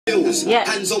Yeah.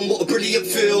 Hands on, what a brilliant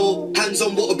feel. Hands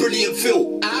on, what a brilliant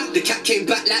feel. The cat came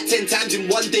back like 10 times in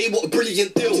one day. What a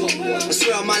brilliant deal. I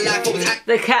swear on my life I was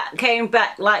The cat came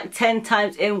back like 10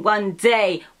 times in one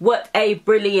day. What a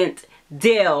brilliant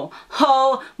deal.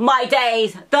 Oh my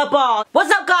days, the bar.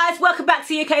 What's up guys, welcome back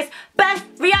to UK's best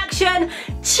reaction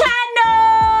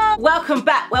channel. Welcome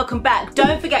back.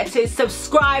 Don't forget to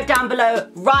subscribe down below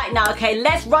right now, okay?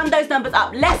 Let's run those numbers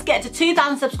up. Let's get to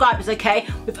 2,000 subscribers, okay?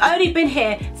 We've only been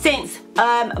here since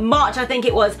March, I think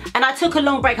it was, and I took a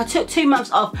long break. I took 2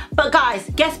 months off, but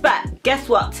guys, guess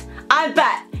what? I'm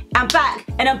back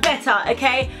and I'm better,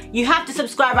 okay? You have to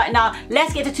subscribe right now.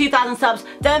 Let's get to 2,000 subs.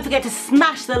 Don't forget to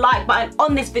smash the like button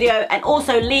on this video and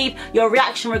also leave your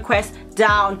reaction requests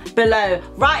down below.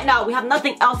 Right now, we have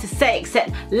nothing else to say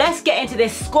except let's get into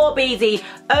this Skore Beezy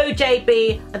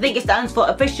OJB. I think it stands for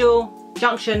Official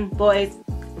Junction Boys,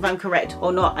 if I'm correct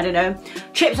or not, I don't know.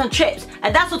 Trips on trips,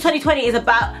 and that's what 2020 is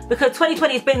about, because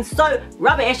 2020 has been so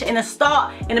rubbish in the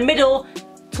start, in the middle,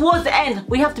 towards the end.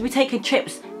 We have to be taking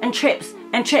trips and trips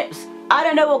and trips. I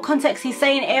don't know what context he's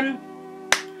saying it in,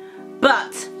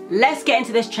 but let's get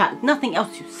into this track. Nothing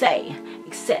else to say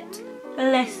except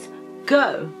let's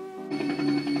go.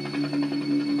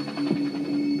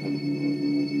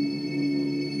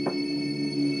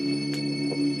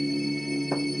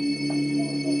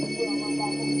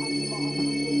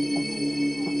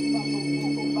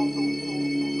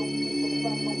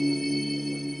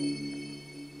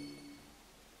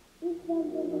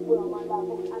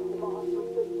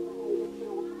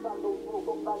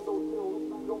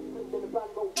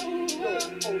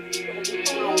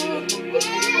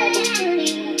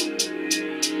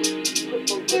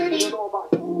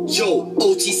 Yo,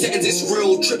 OT settings is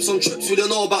real. Trips on trips, we don't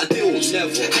know about deals. Never.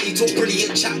 How you talk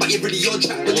brilliant chat, but you're really on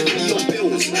track when you're really on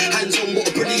bills. Hands on, what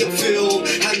a brilliant feel.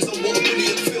 Hands on, what a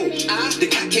brilliant feel. The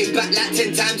cat came back like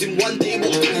 10 times in one day.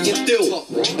 What a brilliant deal.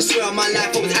 I swear on my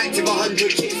life I was active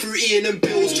 100k through Ian and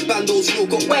Bills. Bandos real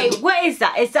got. Wait, what is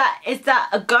that? Is that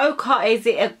a go-kart? Is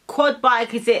it a quad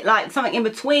bike? Is it like something in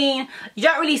between? You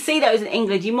don't really see those in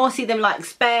England. You more see them like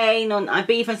Spain, on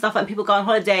Ibiza and stuff, like people go on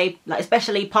holiday, like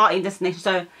especially partying destinations.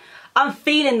 So I'm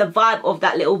feeling the vibe of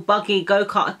that little buggy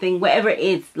go-kart thing, whatever it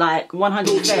is, like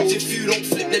 100%. If you don't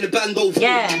flip, then the band over.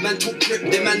 Yeah. Man talk trip,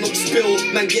 then man don't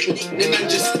spill. Man get nicked, then man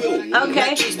just spill.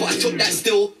 Okay. Case, but I took that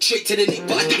still. Straight to the nick,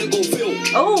 but I didn't go fill.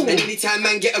 Oh. And anytime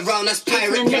man get around, that's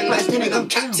pirate. Man, man's doing I'm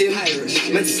captain.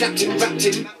 Man slapped him, wrapped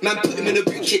him. Man put him in a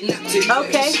boot, kidnapped him.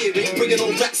 Okay. This year ain't bringing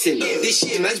on racks in. This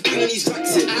year man's bringing these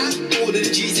racks in. Order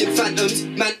the G's in phantoms.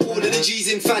 Man, order the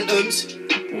G's in phantoms.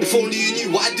 If only you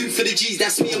knew what I do for the G's,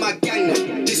 that's me and my gang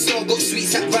them. This song got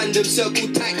sweets at random, circle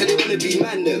tight, cause they wanna be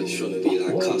man them. Tryna be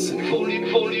like us. If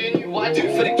only you knew what I do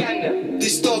for the gang them.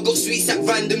 This star got sweets at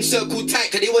random, circle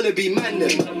tight, cause they wanna be man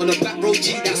them. On a back road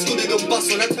G, that's good on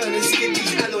bus when I turn and skin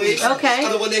these alloys. Okay. I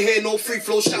don't wanna hear no free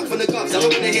flow shout from the guns, I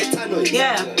don't wanna hear tannoys.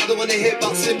 Yeah. I don't wanna hear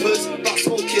about slippers, about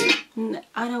smoking.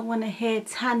 I don't wanna hear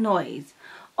tan noise.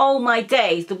 Oh my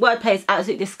days, the wordplay is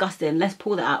absolutely disgusting. Let's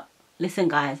pull that up. Listen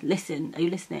guys, listen. Are you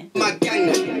listening? My gang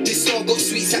them. This song got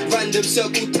sweets at random,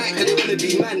 circle tight, cause they wanna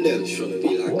be man them. Tryna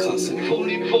be like us. If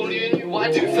only you knew what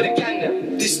I do for the gang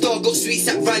them. This star got sweets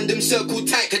at random, circle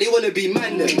tight, cause they wanna be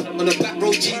man them. On a back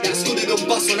road G, that's good on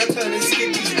bus when I turn and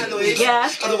skin these alloys.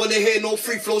 Yeah. I don't wanna hear no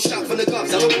free flow shout from the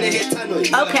guns, I don't wanna hear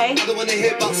tannoys. Okay. I don't wanna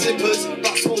hear about slippers,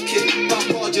 about smoking, about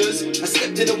Rogers. I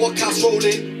stepped in the workhouse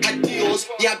rolling, had Dior's,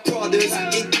 he had Pradas.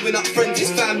 Ain't doing up friends, his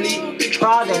family. Big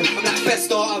Pradas. I'm that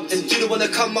festa, and you don't wanna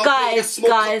come up. Guys,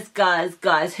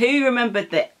 who remembers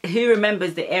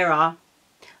the era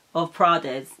of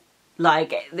Pradas?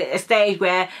 Like a stage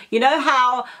where, you know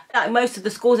how like most of the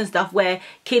schools and stuff where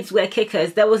kids wear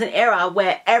kickers, there was an era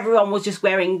where everyone was just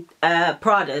wearing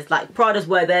Pradas. Like Pradas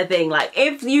were their thing. Like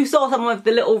if you saw someone with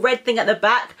the little red thing at the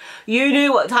back, you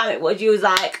knew what time it was. You was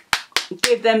like,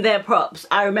 give them their props.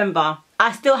 I remember.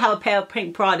 I still have a pair of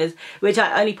pink Pradas, which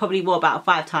I only probably wore about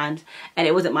 5 times, and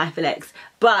it wasn't my flex.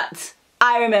 But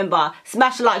I remember.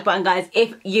 Smash the like button, guys,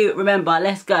 if you remember.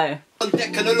 Let's go. On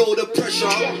deck and a load of pressure.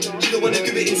 You don't wanna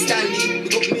do it in Stanley. We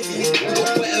got millies, we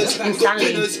got wetters, we got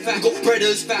winners, we got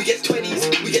breaders, we get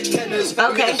 20s, we get 10ers.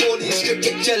 Okay. We get the holy strip,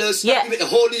 get jealous. Yeah. We make the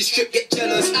holy strip, get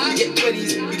jealous. We get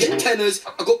 20s, we get 10ers.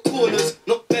 I got corners,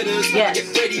 not betters. Yeah. I get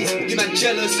readies, you man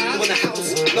jealous. I want a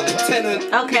house, not a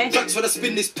tenant. Okay. Tracks when I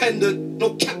spin this pendant.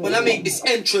 No cap when I make this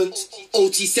entrance.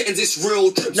 OT settings, it's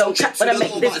real. Trips no cap when I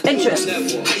make this entrance.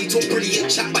 How you talk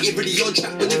brilliant chat, but you're really on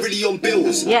track when you're really on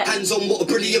bills. Yeah. Hands on, what a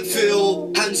brilliant feel.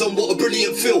 Hands on, what a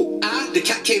brilliant feel. The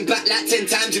cat came back like 10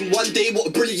 times in one day. What a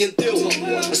brilliant deal.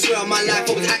 I swear on my life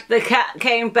I was The cat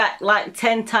came back like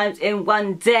 10 times in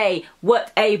one day.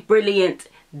 What a brilliant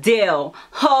deal.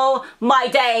 Oh my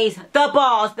days, the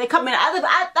bars, they come in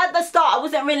at the start. I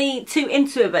wasn't really too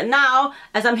into it, but now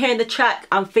as I'm hearing the track,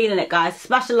 I'm feeling it, guys.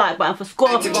 Smash the like button for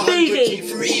Skore Beezy.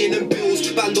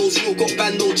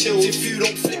 If you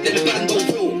don't flip, then the band don't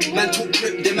will. Man talk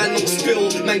grip, then man don't spill.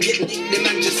 Man get nicked, then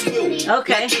man just spill.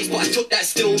 Okay. But I took that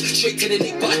still straight to the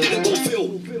nick, but I didn't go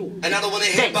fill. And I don't want to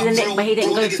hear about Nick, but he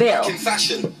didn't go bill. In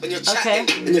fashion, when you're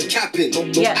chatting and you're capping,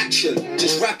 no action,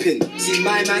 just rapping. See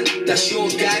my man, that's your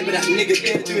guy, but that nigga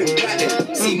there doing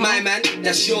rapping. See my man,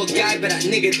 that's your guy, but that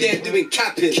nigga there doing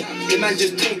capping. The man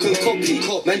just talk and copy.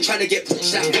 Man trying to get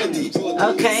rich like Roddy.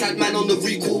 Okay. Sad man on the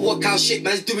recall, walk out shit,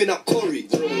 man's doing up Corey.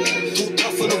 Talk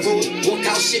tough on the road, walk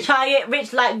out shit. Try it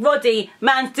rich like Roddy,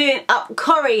 man's doing up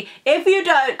Corey. If you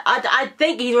don't, I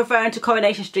think he's referring to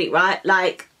Coronation Street, right?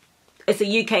 Like, it's a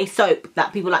UK soap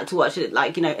that people like to watch,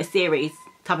 like, you know, a series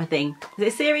type of thing. Is it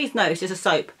a series? No, it's just a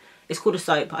soap. It's called a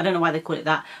soap. I don't know why they call it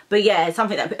that. But yeah, it's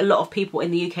something that a lot of people in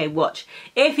the UK watch.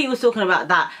 If he was talking about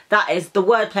that, the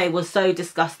wordplay was so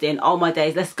disgusting. Oh my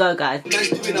days. Let's go, guys. Man's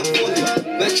doing up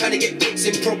volley. Man's trying to get bricks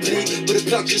in properly, but the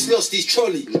plug just lost his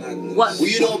trolley. What? Well,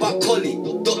 you know about Collie.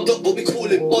 Dot, but we call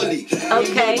him Ollie.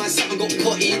 Okay. My son got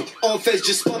potty. On feds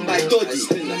just spun by Dodgy.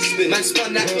 Man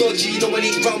spun that dodgy. You know when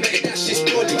he round better dash this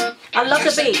Dolly. I love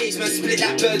the beat. Man split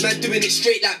that bird. Man doing it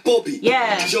straight like Bobby.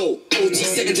 Yeah. Yo, OG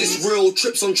settings is real.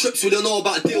 Trips on trips. We don't know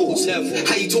about deals. How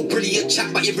you talk brilliant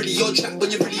chat, but you're really on track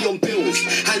when you're really on bills.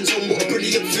 Hands on what a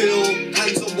brilliant feel.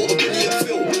 Hands on what a brilliant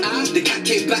feel. The cat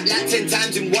came back like 10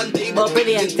 times in one day. What a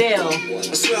brilliant deal.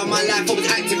 I swear on my life I was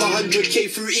active 100k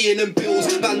through Ian and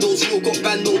Bills. Bando's real, got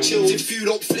bando chills. If you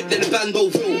don't flip, then the bando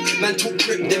will. Man talk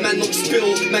grip, then man don't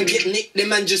spill. Man get nicked, then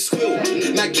man just squill.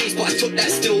 Man case, but I took that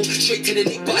still straight to the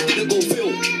nick, but I didn't go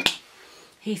fill.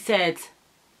 He said,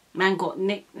 man got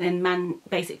nicked and man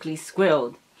basically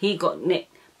squilled. He got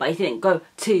nicked, but he didn't go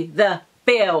to the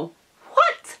bill.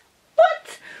 What?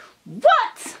 What?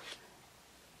 What?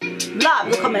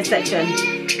 Like the comment section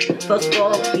for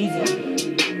Skore Beezy.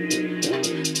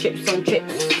 Chips on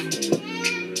chips.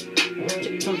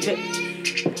 Chips on chips.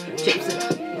 Chips.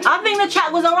 I think the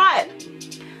track was alright.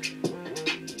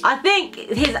 I think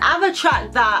his other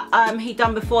track that he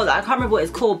done before that, I can't remember what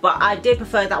it's called, but I did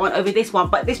prefer that one over this one.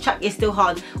 But this track is still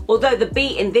hard. Although the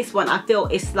beat in this one I feel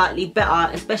is slightly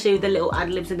better, especially with the little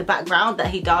ad-libs in the background that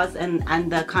he does, and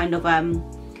the kind of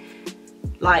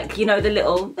like, you know, the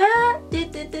little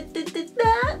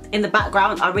in the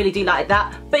background. I really do like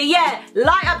that. But yeah,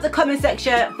 light up the comment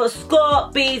section for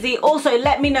Skore Beezy. Also,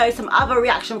 let me know some other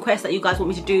reaction requests that you guys want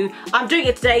me to do. I'm doing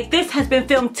it today. This has been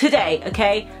filmed today,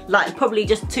 okay? Like probably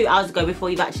just 2 hours ago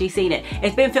before you've actually seen it.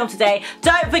 It's been filmed today.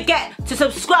 Don't forget to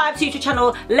subscribe to YouTube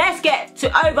channel. Let's get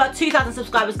to over 2,000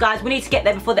 subscribers, guys. We need to get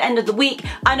there before the end of the week.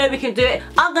 I know we can do it.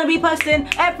 I'm gonna be posting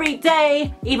every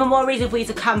day. Even more reason for you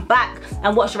to come back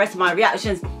and watch the rest of my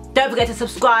reactions. Don't forget to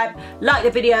subscribe, like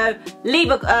the video, leave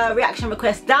a reaction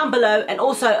request down below, and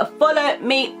also follow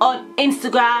me on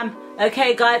Instagram.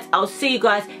 Okay guys, I'll see you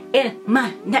guys in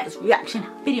my next reaction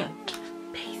video.